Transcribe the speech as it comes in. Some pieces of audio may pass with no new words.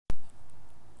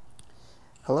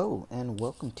Hello, and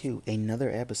welcome to another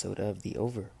episode of the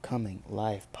Overcoming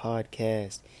Life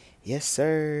podcast. Yes,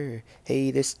 sir.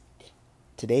 Hey, this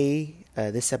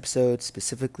episode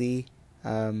specifically,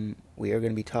 we are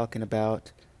going to be talking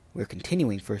about. We're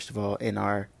continuing, first of all, in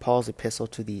our Paul's epistle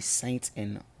to the saints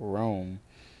in Rome,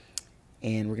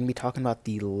 and we're going to be talking about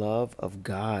the love of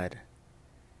God.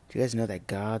 Do you guys know that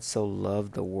God so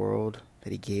loved the world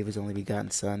that He gave His only begotten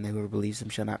Son, that whoever believes Him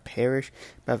shall not perish,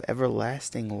 but have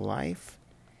everlasting life?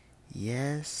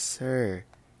 Yes, sir.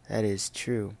 That is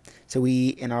true. So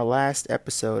in our last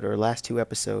episode, or last two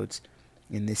episodes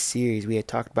in this series, we had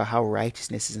talked about how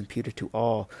righteousness is imputed to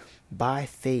all by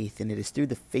faith, and it is through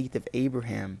the faith of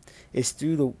Abraham. It's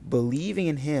through the believing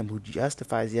in Him who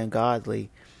justifies the ungodly,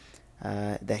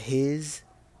 that His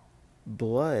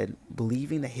blood,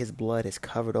 believing that His blood has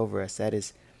covered over us. That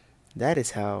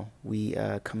is how we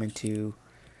come into.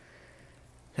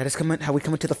 How we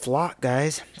come into the flock,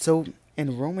 guys. So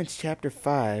in Romans chapter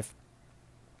 5,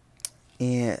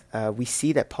 we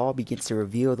see that Paul begins to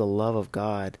reveal the love of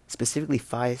God. Specifically,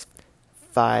 chapter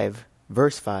 5,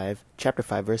 verse 5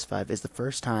 is the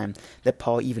first time that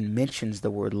Paul even mentions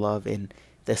the word love in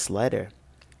this letter.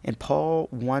 And Paul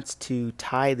wants to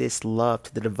tie this love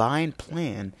to the divine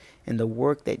plan and the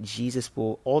work that Jesus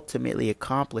will ultimately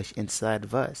accomplish inside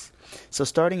of us. So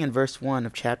starting in verse 1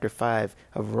 of chapter 5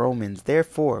 of Romans,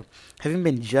 therefore, having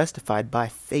been justified by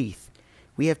faith,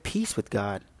 we have peace with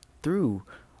God through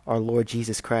our Lord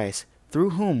Jesus Christ,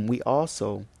 through whom we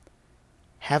also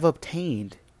have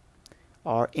obtained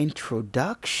our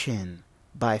introduction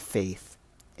by faith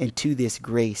into this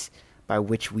grace by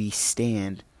which we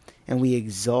stand, and we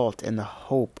exalt in the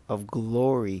hope of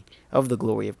the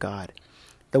glory of God.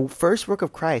 The first work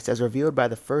of Christ, as revealed by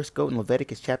the first goat in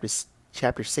Leviticus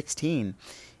chapter 16,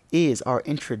 is our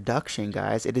introduction,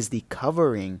 guys. It is the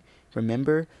covering.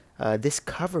 Remember, this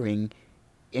covering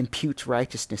imputes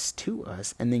righteousness to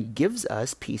us and then gives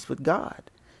us peace with God.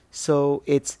 So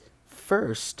it's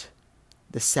first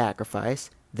the sacrifice,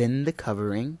 then the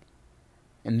covering,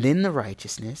 and then the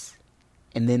righteousness,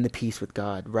 and then the peace with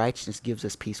God. Righteousness gives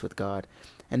us peace with God.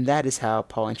 And that is how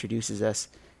Paul introduces us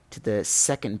to the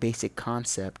second basic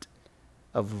concept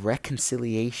of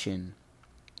reconciliation.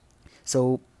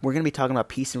 So we're going to be talking about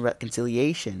peace and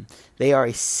reconciliation. They are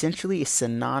essentially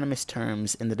synonymous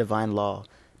terms in the divine law.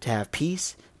 To have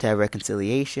peace, to have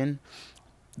reconciliation.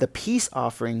 The peace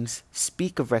offerings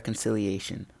speak of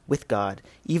reconciliation with God,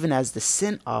 even as the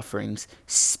sin offerings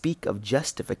speak of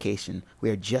justification.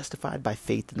 We are justified by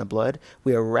faith in the blood.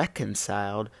 We are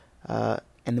reconciled,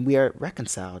 and we are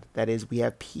reconciled. That is, we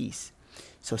have peace.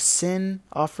 So sin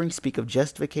offerings speak of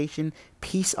justification.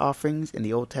 Peace offerings in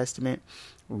the Old Testament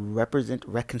represent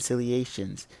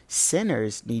reconciliations.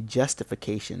 Sinners need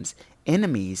justifications.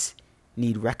 Enemies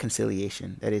need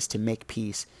reconciliation, that is, to make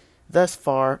peace. Thus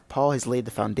far, Paul has laid the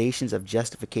foundations of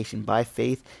justification by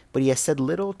faith, but he has said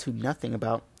little to nothing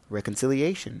about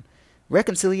reconciliation.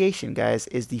 Reconciliation, guys,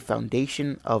 is the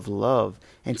foundation of love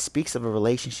and speaks of a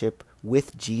relationship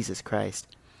with Jesus Christ.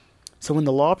 So when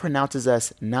the law pronounces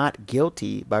us not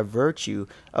guilty by virtue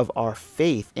of our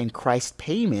faith in Christ's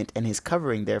payment and His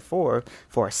covering, therefore,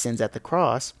 for our sins at the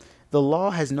cross, the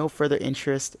law has no further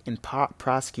interest in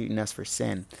prosecuting us for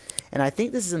sin. And I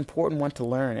think this is an important one to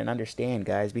learn and understand,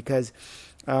 guys, because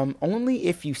only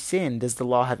if you sin does the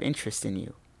law have interest in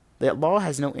you. The law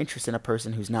has no interest in a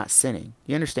person who's not sinning.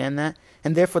 You understand that?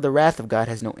 And therefore the wrath of God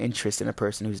has no interest in a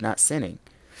person who's not sinning.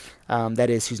 That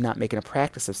is, who's not making a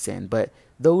practice of sin. But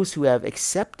those who have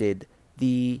accepted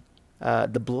the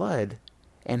blood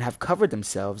and have covered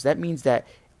themselves, that means that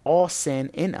all sin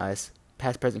in us,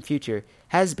 past, present, future,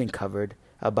 has been covered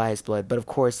by His blood. But of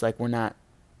course,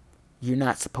 you're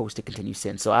not supposed to continue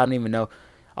sin. So I don't even know.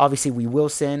 Obviously, we will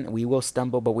sin, we will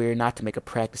stumble, but we're not to make a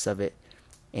practice of it.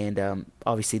 And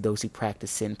obviously, those who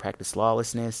practice sin practice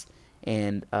lawlessness.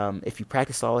 And if you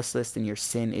practice lawlessness, then your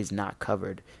sin is not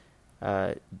covered.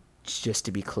 Just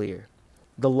to be clear,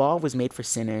 the law was made for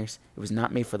sinners. It was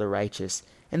not made for the righteous.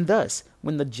 And thus,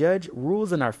 when the judge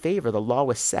rules in our favor, the law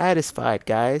was satisfied,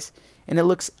 guys, and it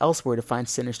looks elsewhere to find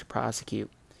sinners to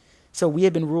prosecute. So we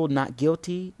have been ruled not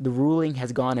guilty. The ruling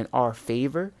has gone in our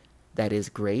favor, that is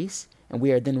grace, and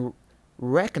we are then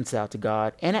reconciled to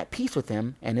God and at peace with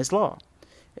Him and His law.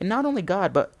 And not only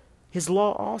God, but His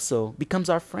law also becomes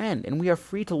our friend, and we are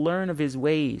free to learn of His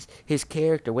ways, His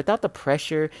character, without the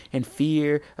pressure and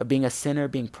fear of being a sinner,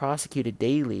 being prosecuted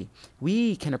daily.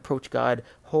 We can approach God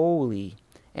wholly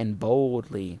and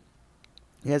boldly.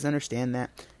 You guys understand that?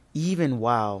 even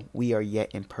while we are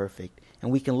yet imperfect.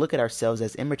 And we can look at ourselves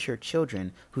as immature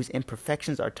children whose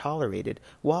imperfections are tolerated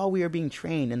while we are being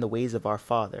trained in the ways of our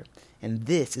Father. And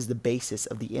this is the basis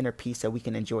of the inner peace that we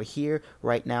can enjoy here,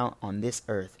 right now, on this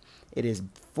earth. It is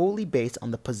fully based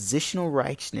on the positional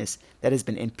righteousness that has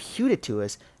been imputed to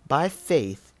us by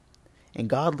faith. And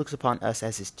God looks upon us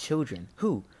as his children,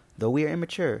 who, though we are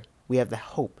immature, we have the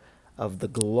hope of the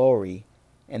glory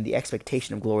and the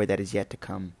expectation of glory that is yet to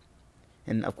come.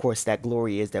 And of course, that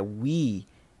glory is that we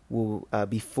will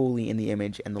be fully in the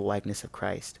image and the likeness of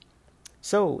Christ.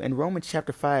 So, in Romans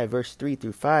chapter 5, verse 3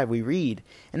 through 5, we read,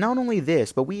 "And not only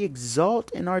this, but we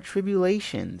exult in our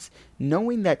tribulations,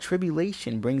 knowing that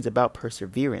tribulation brings about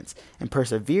perseverance, and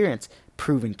perseverance,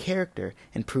 proven character,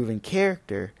 and proven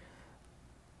character,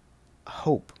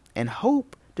 hope. And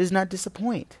hope does not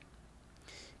disappoint,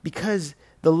 because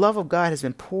the love of God has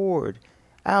been poured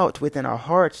out within our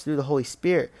hearts through the Holy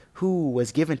Spirit, who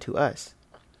was given to us."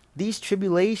 These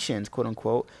tribulations, quote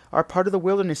unquote, are part of the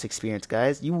wilderness experience,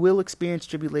 guys. You will experience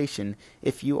tribulation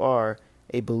if you are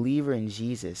a believer in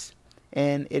Jesus.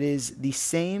 And it is the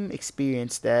same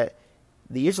experience that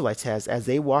the Israelites has as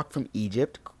they walk from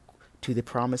Egypt to the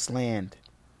promised land.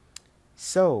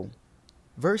 So,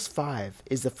 verse 5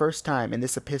 is the first time in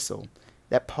this epistle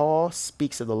that Paul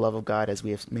speaks of the love of God, as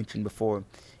we have mentioned before.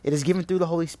 It is given through the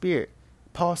Holy Spirit.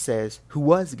 Paul says, who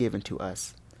was given to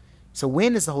us. So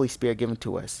when is the Holy Spirit given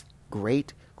to us?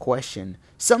 Great question.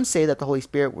 Some say that the Holy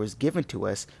Spirit was given to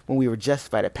us when we were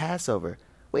justified at Passover.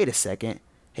 Wait a second.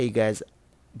 Hey, you guys,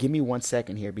 give me 1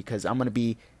 second here, because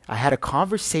I had a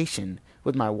conversation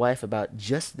with my wife about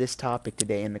just this topic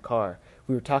today in the car.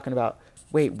 We were talking about,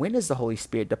 wait, when is the Holy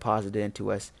Spirit deposited into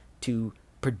us to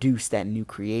produce that new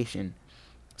creation?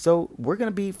 So we're going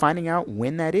to be finding out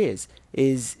when that is.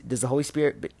 Does the Holy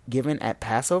Spirit given at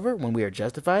Passover when we are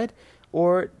justified?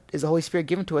 Or is the Holy Spirit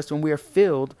given to us when we are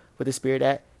filled with the Spirit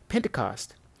at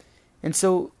Pentecost? And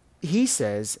so he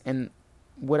says, and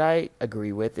what I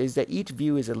agree with, is that each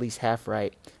view is at least half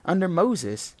right. Under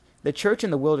Moses, the church in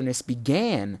the wilderness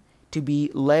began to be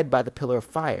led by the pillar of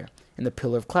fire and the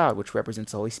pillar of cloud, which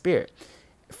represents the Holy Spirit.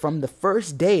 From the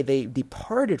first day they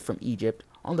departed from Egypt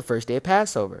on the first day of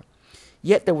Passover.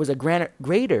 Yet there was a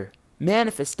greater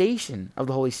manifestation of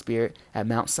the Holy Spirit at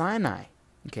Mount Sinai.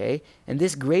 Okay, and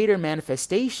this greater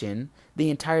manifestation, the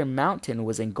entire mountain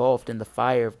was engulfed in the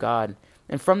fire of God.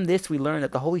 And from this we learn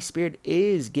that the Holy Spirit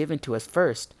is given to us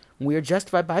first when we are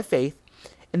justified by faith,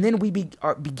 and then we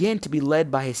begin to be led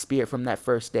by his Spirit from that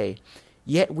first day.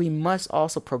 Yet we must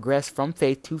also progress from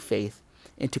faith to faith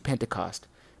into Pentecost,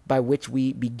 by which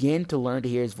we begin to learn to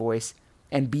hear his voice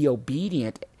and be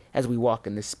obedient as we walk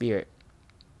in the Spirit.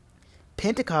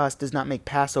 Pentecost does not make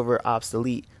Passover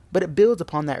obsolete, but it builds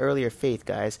upon that earlier faith,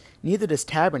 guys. Neither does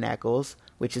Tabernacles,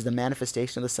 which is the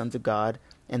manifestation of the sons of God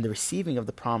and the receiving of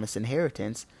the promised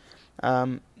inheritance,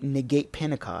 negate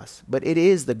Pentecost. But it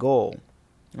is the goal.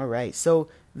 All right, so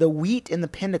the wheat in the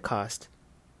Pentecost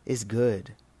is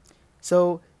good.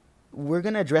 So we're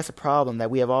going to address a problem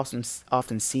that we have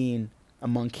often seen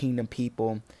among kingdom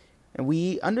people. And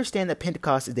we understand that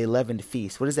Pentecost is a leavened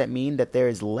feast. What does that mean? That there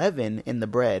is leaven in the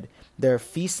bread. There are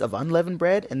feasts of unleavened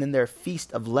bread, and then there are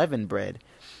feasts of leavened bread.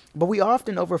 But we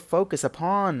often overfocus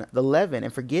upon the leaven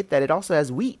and forget that it also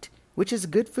has wheat, which is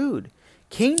good food.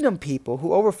 Kingdom people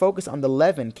who overfocus on the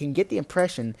leaven can get the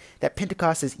impression that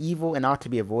Pentecost is evil and ought to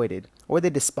be avoided. Or they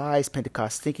despise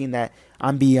Pentecost, thinking that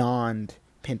I'm beyond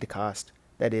Pentecost.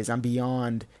 That is, I'm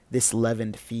beyond this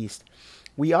leavened feast.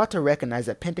 We ought to recognize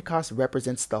that Pentecost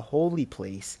represents the holy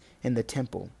place in the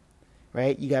temple,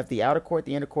 right? You have the outer court,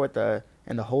 the inner court,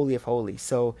 and the Holy of Holies.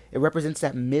 So it represents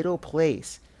that middle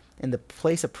place in the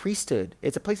place of priesthood.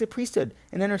 It's a place of priesthood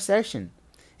and intercession.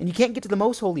 And you can't get to the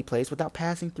most holy place without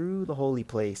passing through the holy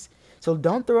place. So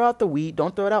don't throw out the wheat.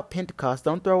 Don't throw out Pentecost.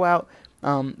 Don't throw out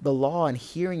the law and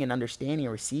hearing and understanding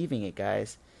and receiving it,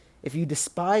 guys. If you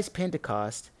despise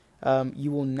Pentecost,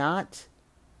 you will not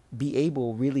be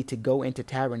able really to go into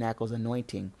Tabernacle's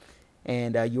anointing.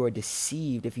 And you are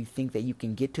deceived if you think that you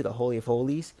can get to the Holy of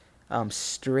Holies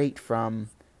straight from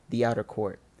the outer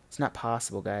court. It's not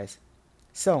possible, guys.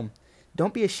 So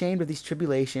don't be ashamed of these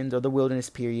tribulations or the wilderness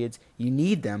periods. You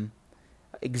need them.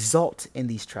 Exult in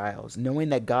these trials, knowing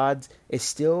that God is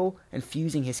still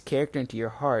infusing his character into your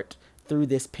heart through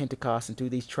this Pentecost and through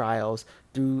these trials,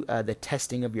 through the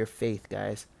testing of your faith,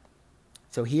 guys.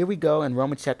 So here we go in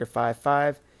Romans chapter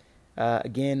 5:5.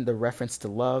 Again, the reference to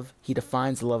love. He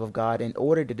defines the love of God in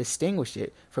order to distinguish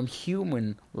it from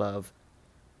human love.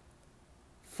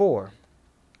 4.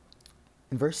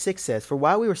 And verse 6 says, "For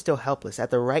while we were still helpless, at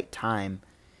the right time,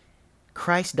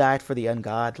 Christ died for the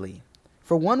ungodly.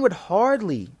 For one would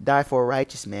hardly die for a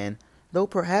righteous man, though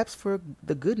perhaps for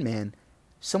the good man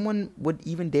someone would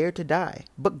even dare to die.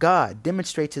 But God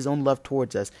demonstrates his own love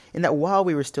towards us, in that while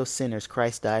we were still sinners,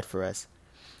 Christ died for us.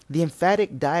 The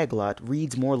emphatic diaglot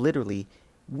reads more literally,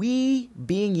 we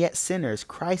being yet sinners,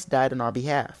 Christ died on our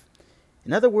behalf.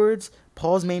 In other words,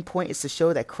 Paul's main point is to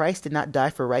show that Christ did not die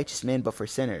for righteous men, but for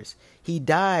sinners. He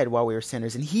died while we were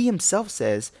sinners, and he himself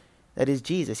says, that is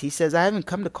Jesus. He says, I haven't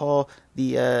come to call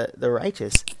the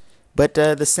righteous, but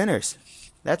the sinners.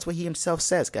 That's what he himself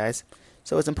says, guys.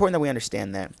 So it's important that we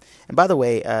understand that. And by the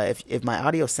way, if my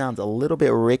audio sounds a little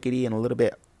bit rickety and a little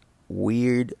bit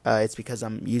weird, it's because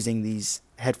I'm using these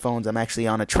headphones. I'm actually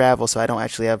on a travel, so I don't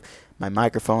actually have my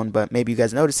microphone, but maybe you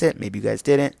guys noticed it, maybe you guys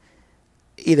didn't.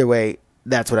 Either way,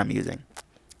 that's what I'm using.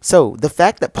 So the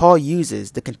fact that Paul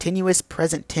uses the continuous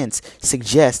present tense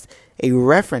suggests a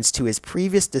reference to his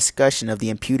previous discussion of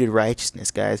the imputed righteousness,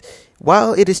 guys.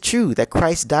 While it is true that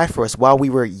Christ died for us while we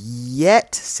were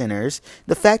yet sinners,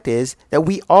 the fact is that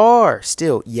we are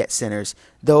still yet sinners,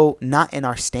 though not in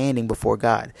our standing before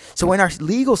God. So in our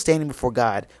legal standing before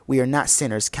God, we are not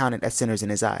sinners, counted as sinners in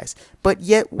his eyes. But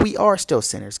yet we are still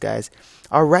sinners, guys.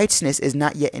 Our righteousness is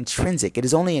not yet intrinsic. It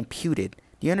is only imputed.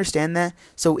 Do you understand that?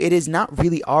 So it is not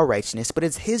really our righteousness, but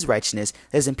it's his righteousness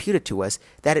that is imputed to us,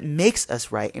 that it makes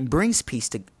us right and brings peace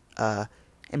to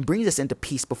and brings us into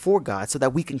peace before God, so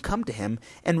that we can come to him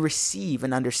and receive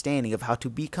an understanding of how to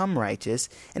become righteous.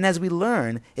 And as we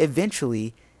learn,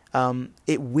 eventually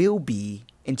it will be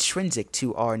intrinsic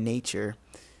to our nature,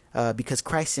 because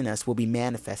Christ in us will be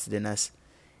manifested in us.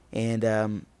 And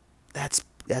that's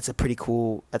a pretty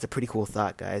cool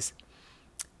thought, guys.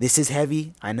 This is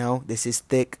heavy, I know. This is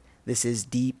thick. This is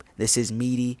deep. This is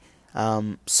meaty.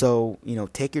 So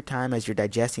take your time as you're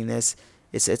digesting this.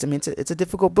 It's a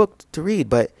difficult book to read,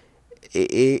 but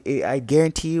I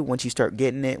guarantee you, once you start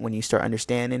getting it, when you start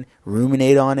understanding,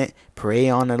 ruminate on it, pray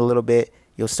on it a little bit,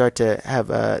 you'll start to have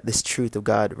this truth of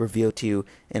God revealed to you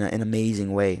in an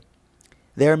amazing way.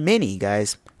 There are many,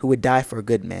 guys, who would die for a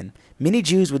good man. Many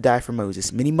Jews would die for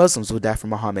Moses. Many Muslims would die for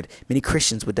Muhammad. Many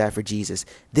Christians would die for Jesus.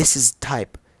 This is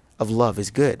type of love is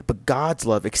good, but God's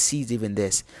love exceeds even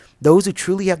this. Those who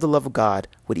truly have the love of God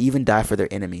would even die for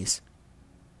their enemies.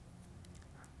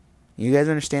 You guys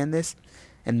understand this?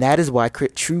 And that is why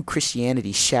true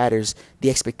Christianity shatters the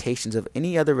expectations of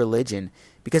any other religion,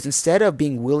 because instead of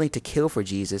being willing to kill for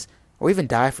Jesus or even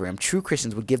die for him, true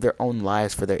Christians would give their own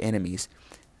lives for their enemies.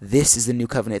 This is the new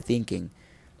covenant thinking.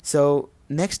 So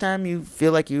next time you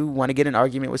feel like you want to get an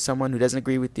argument with someone who doesn't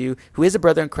agree with you, who is a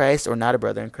brother in Christ or not a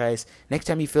brother in Christ, next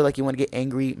time you feel like you want to get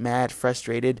angry, mad,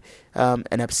 frustrated,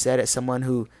 and upset at someone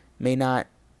who may not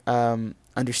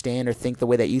understand or think the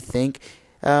way that you think,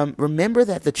 remember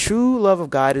that the true love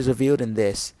of God is revealed in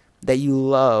this, that you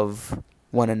love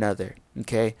one another,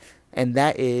 okay? And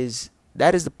that is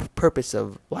the purpose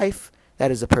of life.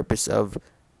 That is the purpose of,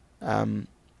 that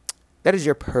is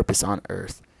your purpose on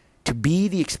earth, to be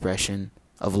the expression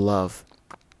of love.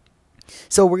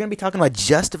 So we're going to be talking about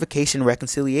justification and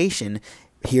reconciliation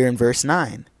here in verse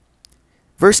 9.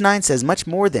 Verse 9 says, much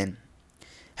more then,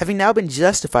 having now been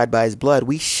justified by his blood,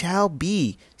 we shall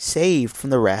be saved from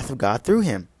the wrath of God through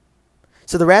him.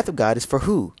 So the wrath of God is for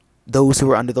who? Those who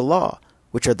are under the law,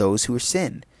 which are those who are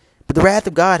sinned. But the wrath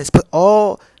of God has put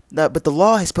but the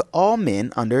law has put all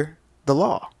men under the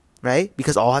law, right?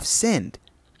 Because all have sinned.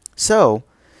 So,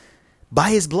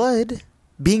 by his blood,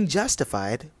 being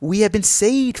justified, we have been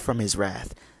saved from his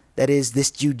wrath. That is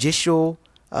this judicial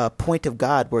point of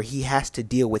God where he has to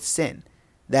deal with sin.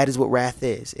 That is what wrath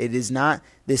is. It is not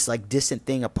this distant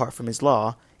thing apart from his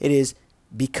law. It is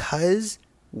because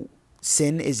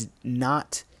sin is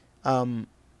not,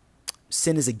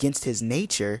 sin is against his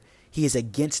nature. He is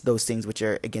against those things which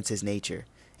are against his nature.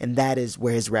 And that is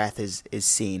where his wrath is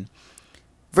seen.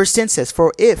 Verse 10 says,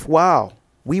 for if while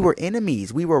we were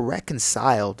enemies, we were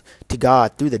reconciled to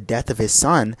God through the death of his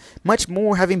son, much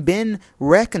more having been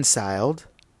reconciled,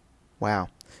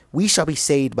 we shall be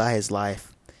saved by his life.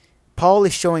 Paul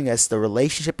is showing us the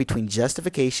relationship between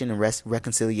justification and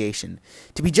reconciliation.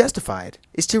 To be justified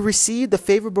is to receive the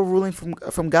favorable ruling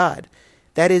from God.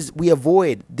 That is, we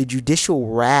avoid the judicial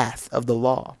wrath of the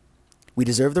law. We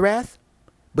deserve the wrath,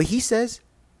 but he says,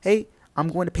 hey, I'm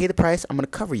going to pay the price. I'm going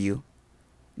to cover you.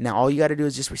 Now, all you got to do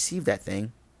is just receive that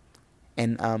thing.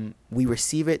 And we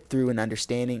receive it through an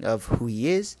understanding of who he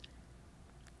is.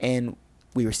 And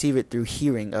we receive it through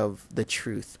hearing of the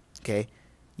truth. Okay?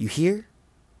 You hear,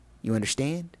 you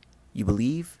understand, you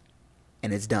believe,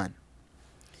 and it's done.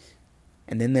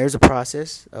 And then there's a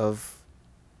process of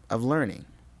learning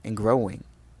and growing.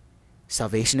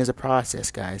 Salvation is a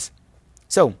process, guys.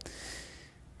 So,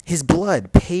 His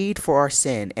blood paid for our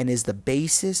sin and is the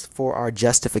basis for our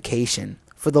justification.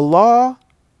 For the law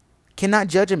cannot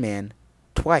judge a man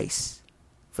twice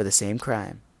for the same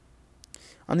crime.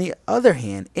 On the other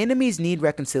hand, enemies need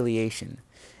reconciliation.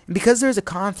 And because there is a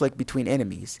conflict between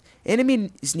enemies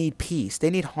need peace, they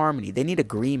need harmony, they need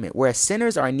agreement, whereas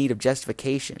sinners are in need of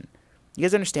justification. You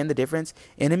guys understand the difference?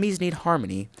 Enemies need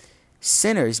harmony,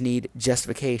 sinners need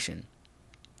justification.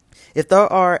 If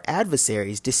there are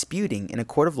adversaries disputing in a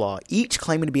court of law, each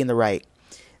claiming to be in the right,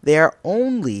 they are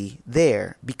only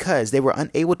there because they were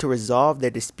unable to resolve their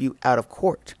dispute out of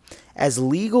court. As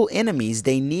legal enemies,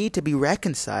 they need to be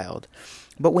reconciled.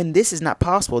 But when this is not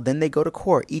possible, then they go to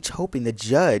court, each hoping the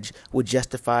judge will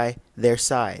justify their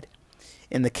side.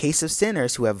 In the case of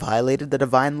sinners who have violated the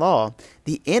divine law,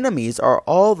 the enemies are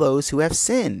all those who have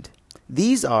sinned.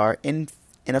 These are, in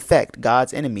effect,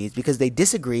 God's enemies because they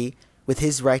disagree with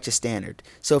his righteous standard.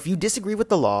 So if you disagree with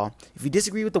the law, if you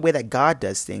disagree with the way that God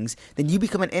does things, then you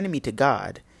become an enemy to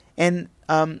God. And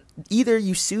either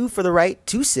you sue for the right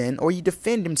to sin or you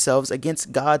defend yourselves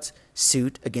against God's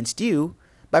suit against you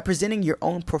by presenting your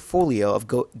own portfolio of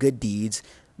good deeds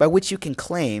by which you can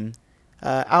claim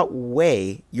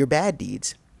outweigh your bad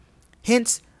deeds.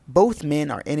 Hence, both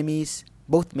men are enemies,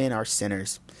 both men are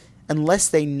sinners, unless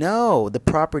they know the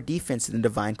proper defense in the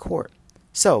divine court.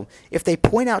 So, if they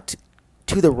point out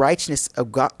to the righteousness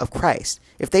of God, of Christ,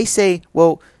 if they say,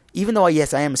 well, even though,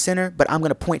 yes, I am a sinner, but I'm going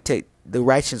to point to the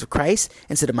righteousness of Christ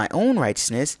instead of my own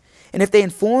righteousness, and if they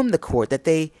inform the court that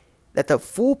the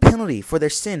full penalty for their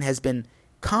sin has been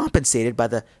compensated by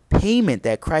the payment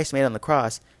that Christ made on the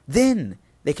cross, then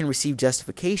they can receive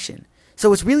justification.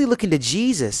 So it's really looking to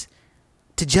Jesus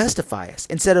to justify us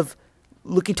instead of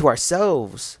looking to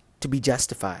ourselves to be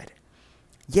justified.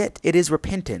 Yet it is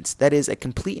repentance, that is a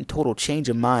complete and total change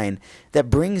of mind, that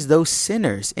brings those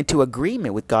sinners into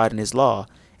agreement with God and his law,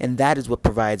 and that is what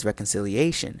provides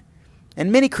reconciliation.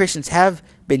 And many Christians have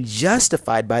been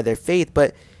justified by their faith,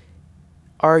 but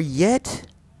are yet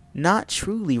not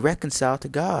truly reconciled to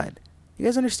God. You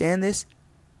guys understand this?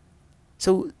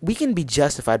 So we can be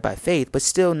justified by faith, but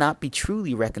still not be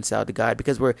truly reconciled to God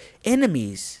because we're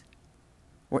enemies.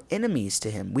 We're enemies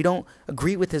to him. We don't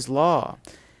agree with his law.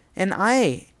 And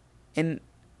I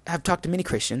have talked to many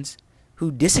Christians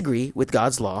who disagree with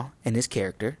God's law and his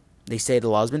character. They say the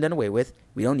law's been done away with.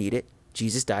 We don't need it.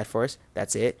 Jesus died for us.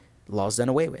 That's it. The law's done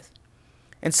away with.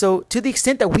 And so to the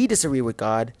extent that we disagree with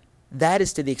God, that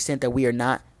is to the extent that we are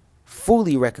not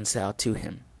fully reconciled to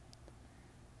him.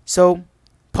 So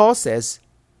Paul says,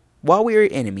 while we were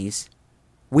enemies,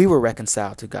 we were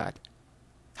reconciled to God.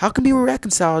 How can we be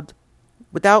reconciled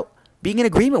without being in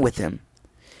agreement with him?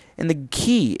 And the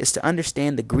key is to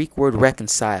understand the Greek word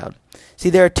reconciled. See,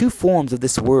 there are two forms of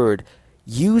this word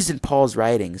used in Paul's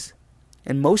writings,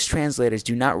 and most translators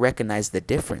do not recognize the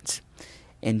difference.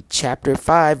 In chapter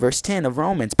 5, verse 10 of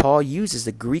Romans, Paul uses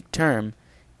the Greek term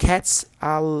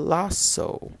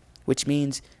katsalasso, which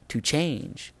means to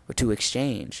change or to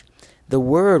exchange. The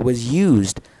word was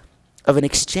used of an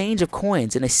exchange of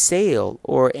coins in a sale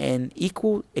or an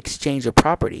equal exchange of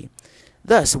property.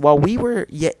 Thus, while we were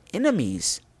yet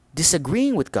enemies,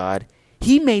 disagreeing with God,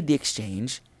 he made the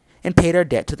exchange and paid our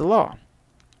debt to the law.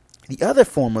 The other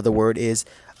form of the word is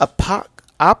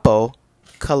apokalasso,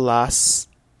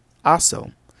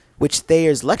 which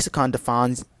Thayer's lexicon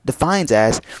defines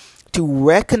as to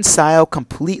reconcile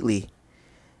completely.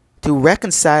 To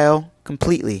reconcile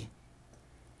completely.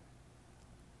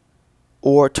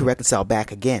 Or to reconcile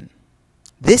back again.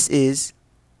 This is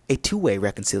a two-way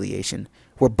reconciliation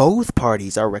where both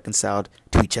parties are reconciled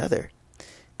to each other.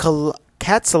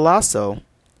 Katsalasso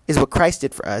is what Christ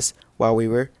did for us while we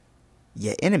were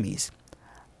yet enemies.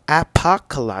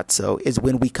 Apokalasso is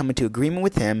when we come into agreement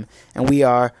with him and we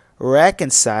are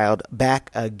reconciled back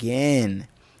again.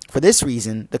 For this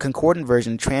reason, the concordant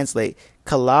version translate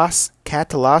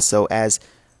katalasso as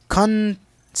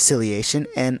conciliation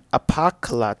and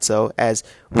apokalasso as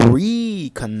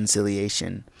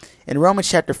reconciliation. In Romans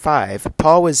chapter 5,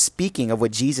 Paul was speaking of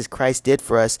what Jesus Christ did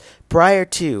for us prior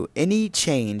to any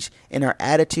change in our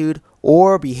attitude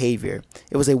or behavior.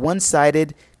 It was a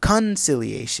one-sided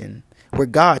conciliation where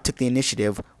God took the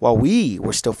initiative while we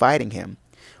were still fighting him.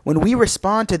 When we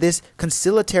respond to this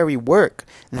conciliatory work,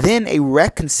 then a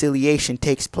reconciliation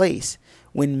takes place.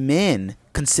 When men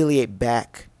conciliate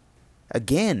back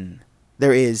again,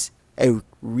 there is a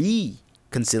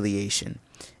reconciliation.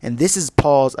 And this is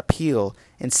Paul's appeal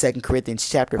in 2 Corinthians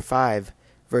chapter 5,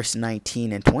 verse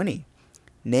 19 and 20.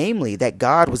 Namely, that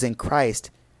God was in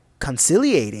Christ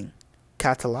conciliating,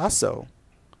 katalasso,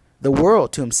 the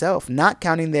world to himself, not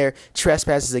counting their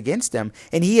trespasses against them.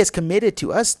 And he has committed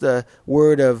to us the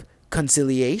word of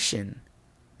conciliation.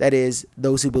 That is,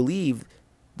 those who believe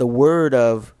the word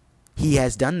of he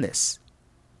has done this.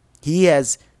 He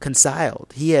has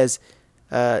conciled. He has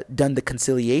done the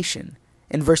conciliation.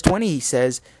 In verse 20, he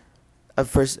says,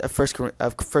 of 2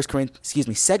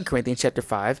 Corinthians chapter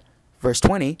 5, verse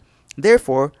 20,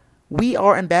 therefore, we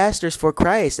are ambassadors for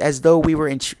Christ, as though we were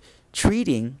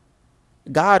entreating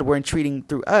God were entreating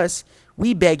through us.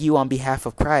 We beg you on behalf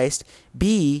of Christ,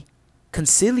 be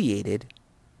conciliated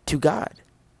to God.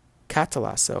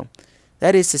 Katalasso.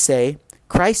 That is to say,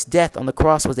 Christ's death on the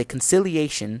cross was a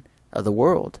conciliation of the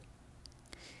world.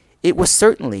 It was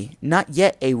certainly not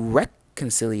yet a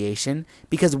reconciliation,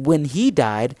 because when he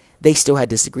died, they still had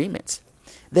disagreements.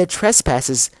 Their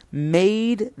trespasses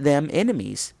made them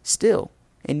enemies, still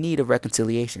in need of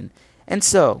reconciliation. And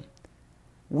so,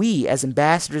 we as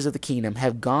ambassadors of the kingdom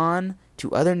have gone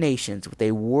to other nations with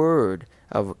a word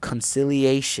of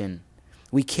conciliation.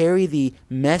 We carry the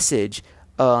message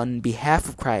on behalf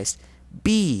of Christ,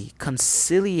 be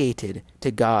conciliated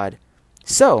to God,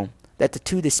 so that the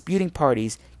two disputing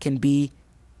parties can be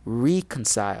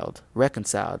reconciled,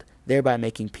 thereby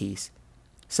making peace.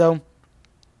 So,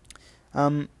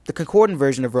 the concordant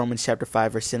version of Romans chapter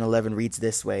 5, verse 10 and 11 reads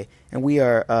this way, and we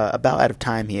are about out of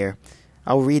time here.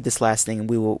 I'll read this last thing, and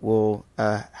we'll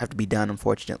have to be done,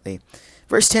 unfortunately.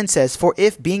 Verse 10 says, for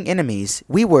if, being enemies,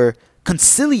 we were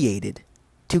conciliated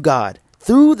to God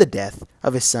through the death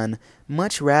of his Son,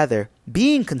 much rather,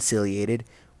 being conciliated,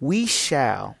 we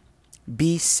shall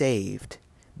be saved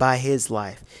by his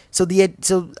life. So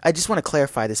I just want to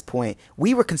clarify this point.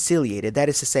 We were conciliated. That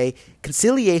is to say,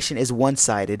 conciliation is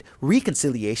one-sided.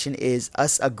 Reconciliation is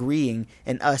us agreeing,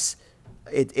 and us.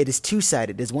 It is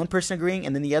two-sided. There's one person agreeing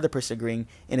and then the other person agreeing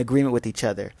in agreement with each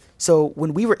other. So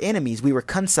when we were enemies, we were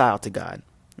reconciled to God.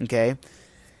 Okay?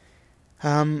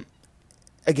 Again,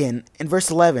 in verse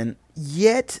 11,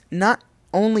 yet not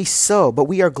only so, but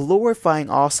we are glorifying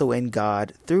also in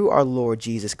God through our Lord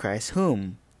Jesus Christ,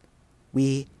 whom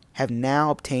we have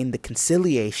now obtained the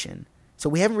conciliation. So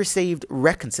we haven't received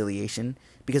reconciliation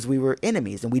because we were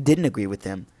enemies and we didn't agree with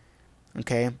them.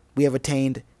 Okay? We have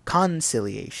attained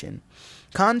conciliation.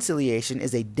 Conciliation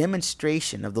is a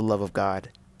demonstration of the love of God.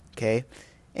 Okay?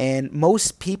 And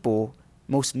most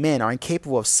men are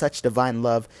incapable of such divine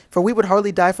love, for we would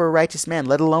hardly die for a righteous man,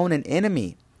 let alone an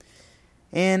enemy.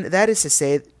 And that is to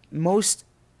say, most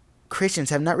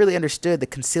Christians have not really understood the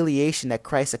conciliation that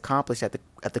Christ accomplished at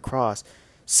the cross.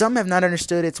 Some have not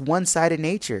understood its one-sided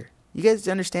nature. You guys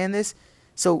understand this?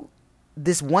 So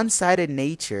this one-sided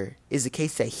nature is the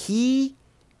case that he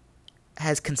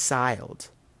has conciled.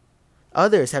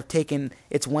 Others have taken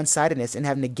its one-sidedness and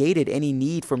have negated any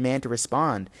need for man to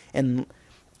respond and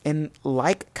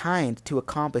like kind to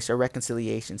accomplish a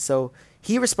reconciliation. So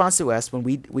he responds to us when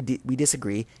we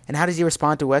disagree. And how does he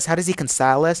respond to us? How does he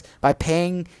concile us? By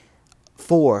paying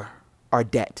for our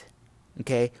debt.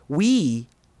 Okay? We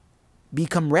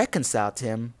become reconciled to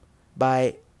him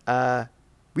by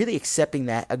really accepting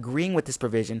that, agreeing with this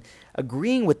provision,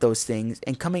 agreeing with those things,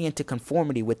 and coming into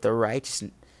conformity with the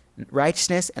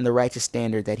righteousness and the righteous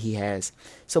standard that he has.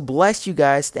 So bless you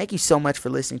guys. Thank you so much for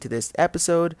listening to this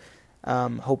episode.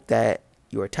 Hope that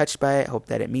you are touched by it. Hope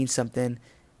that it means something.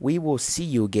 We will see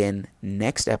you again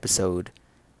next episode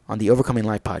on the Overcoming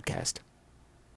Life podcast.